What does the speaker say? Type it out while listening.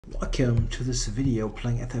Welcome to this video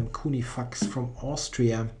playing FM Kunifax from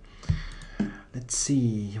Austria. Let's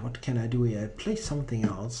see, what can I do here? Play something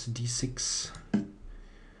else, d6.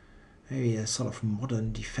 Maybe a sort of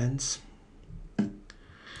modern defense.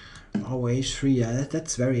 Oh, h3, yeah,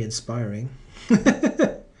 that's very inspiring.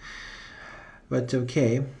 But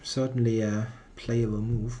okay, certainly a playable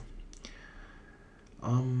move.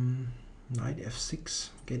 Knight f6,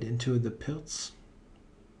 get into the Pirc.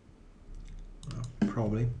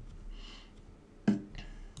 Probably.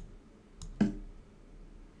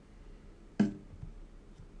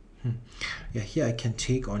 Yeah, here I can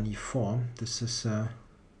take on e4. This is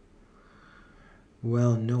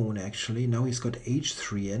well known actually. Now he's got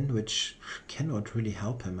h3 in, which cannot really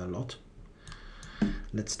help him a lot.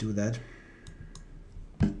 Let's do that.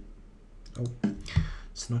 Oh,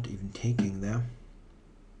 it's not even taking there.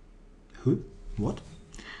 Huh? What?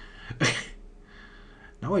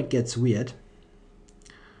 Now it gets weird.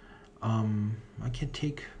 I can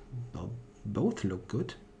take, well, both look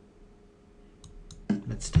good.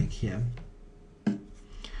 Let's take here.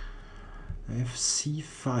 I have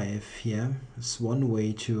c5 here. It's one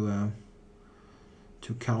way to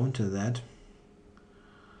counter that.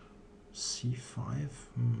 c5.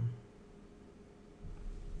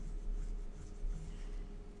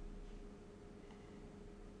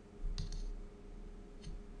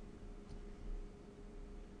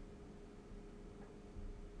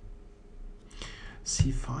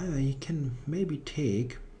 c5, he can maybe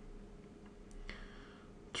take.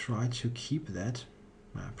 Try to keep that.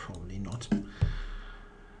 Probably not.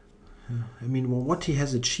 I mean, well, what he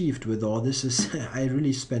has achieved with all this is I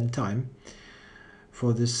really spent time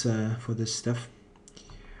for this stuff.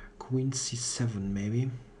 Queen c7 maybe.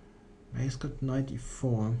 He's got knight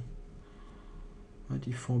e4. Knight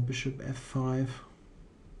e4, bishop f5.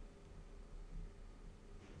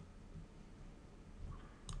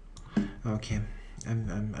 Okay,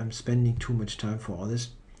 I'm spending too much time for all this.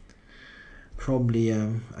 Probably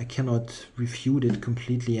I cannot refute it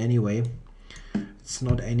completely anyway. It's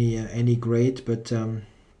not any great, but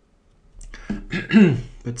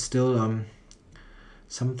but still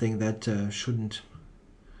something that shouldn't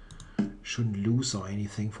lose or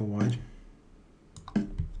anything for white.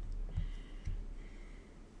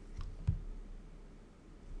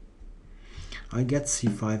 I get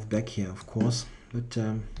c5 back here, of course, but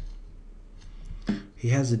he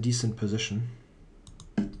has a decent position.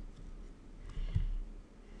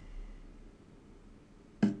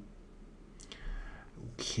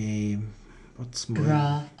 Okay, what's my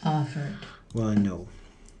draw offered? Well, no.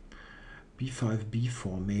 b5,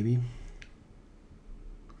 b4 maybe.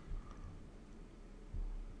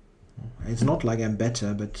 It's not like I'm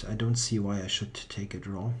better, but I don't see why I should take a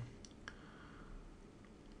draw.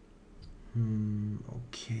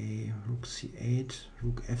 Okay, rook c8,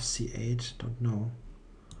 rook fc8, don't know.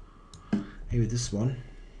 Maybe this one.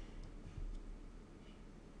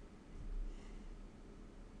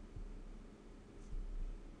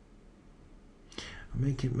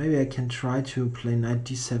 Maybe I can try to play knight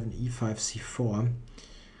d7, e5, c4,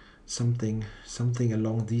 something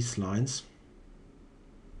along these lines.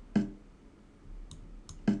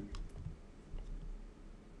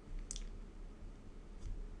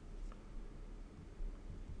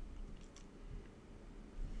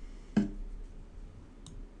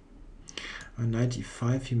 Knight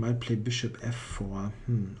e5, he might play bishop f4.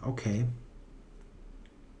 Okay.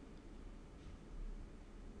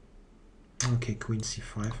 Okay, queen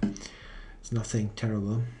c5. It's nothing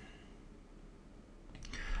terrible.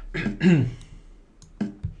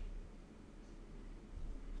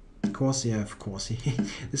 Of course, yeah, of course.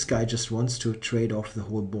 This guy just wants to trade off the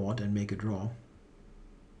whole board and make a draw.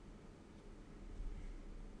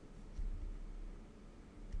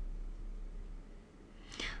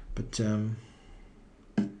 But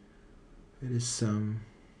it is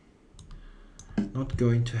not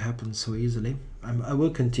going to happen so easily. I will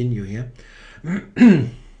continue here.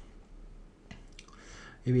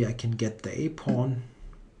 Maybe I can get the a pawn.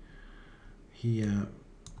 He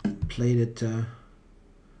played it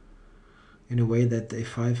in a way that the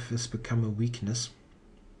a5 has become a weakness.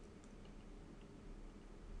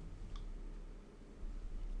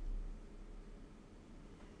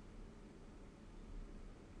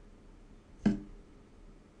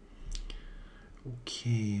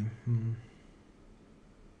 Okay.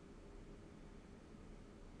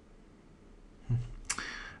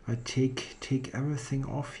 I take everything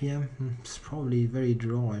off here. It's probably very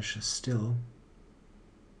drawish still.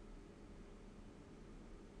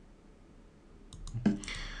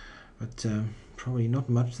 But probably not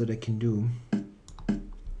much that I can do.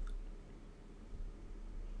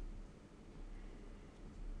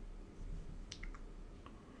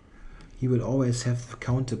 he will always have the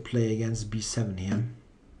counter play against b7 here.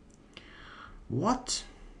 What?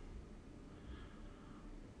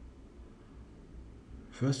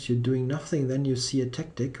 First you're doing nothing, then you see a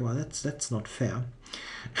tactic. Well, that's not fair.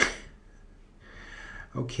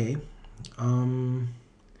 Okay. Funny,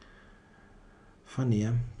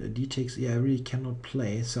 yeah. The d takes e I really cannot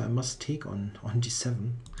play, so I must take on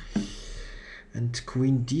d7. And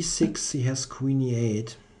queen d6, he has queen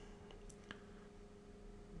e8.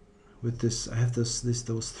 With this, I have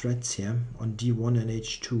those threats here on d1 and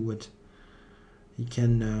h2. But he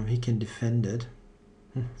can defend it.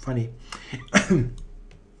 Funny.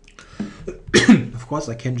 Of course,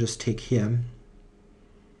 I can just take here.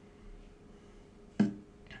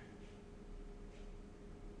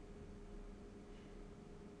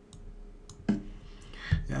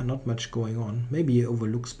 Yeah, not much going on. Maybe he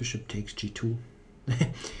overlooks bishop takes g2.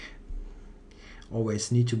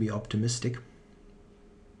 Always need to be optimistic.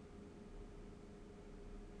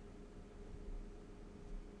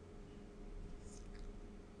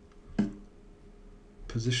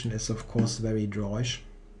 Position is of course very drawish.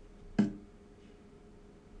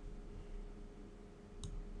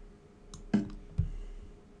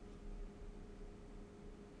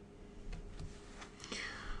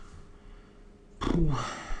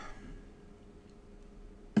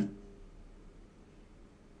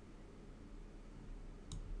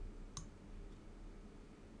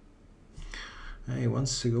 He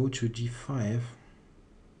wants to go to d5.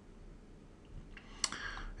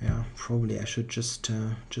 Yeah, probably I should just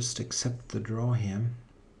accept the draw here.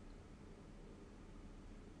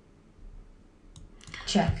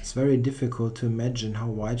 Check. It's very difficult to imagine how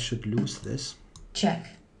white should lose this. Check.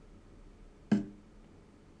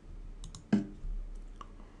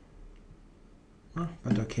 Oh,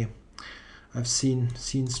 but okay. I've seen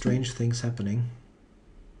strange things happening.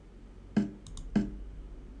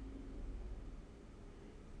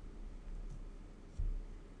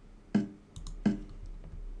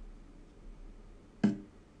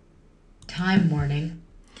 Time warning.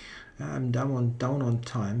 I'm down on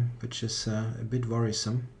time, which is a bit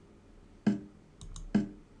worrisome.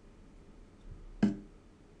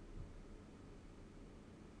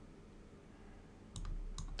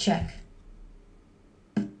 Check.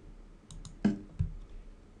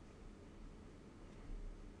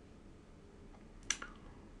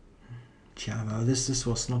 Yeah, well, this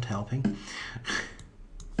was not helping.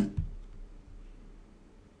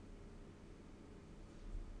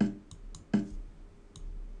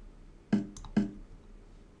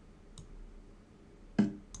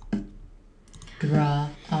 Draw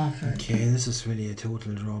offered. Okay, this is really a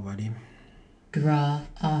total draw, buddy. Draw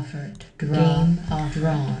offered. Game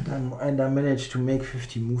drawn. And I managed to make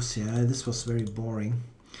 50 moves here. This was very boring.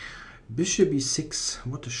 Bishop e6,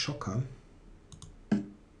 what a shocker.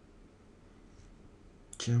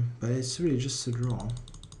 Yeah, but it's really just a draw.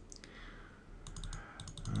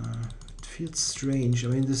 It feels strange. I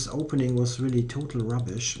mean, this opening was really total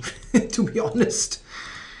rubbish, to be honest.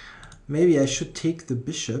 Maybe I should take the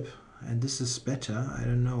bishop, and this is better. I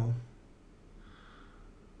don't know.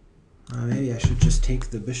 Maybe I should just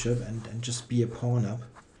take the bishop and just be a pawn up.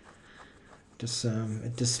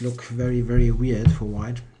 It does look very, very weird for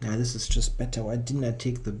white. Yeah, this is just better. Why didn't I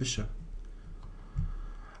take the bishop?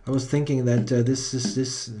 I was thinking that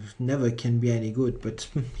this never can be any good, but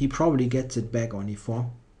he probably gets it back on e4.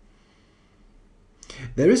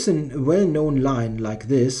 There is a well-known line like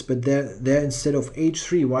this, but there instead of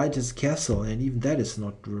h3, white is castle, and even that is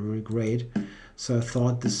not really great. So I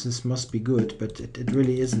thought this must be good, but it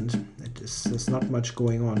really isn't. There's not much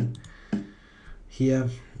going on here.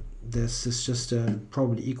 This is just a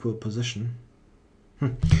probably equal position.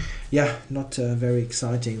 Yeah, not very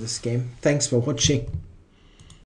exciting, this game. Thanks for watching.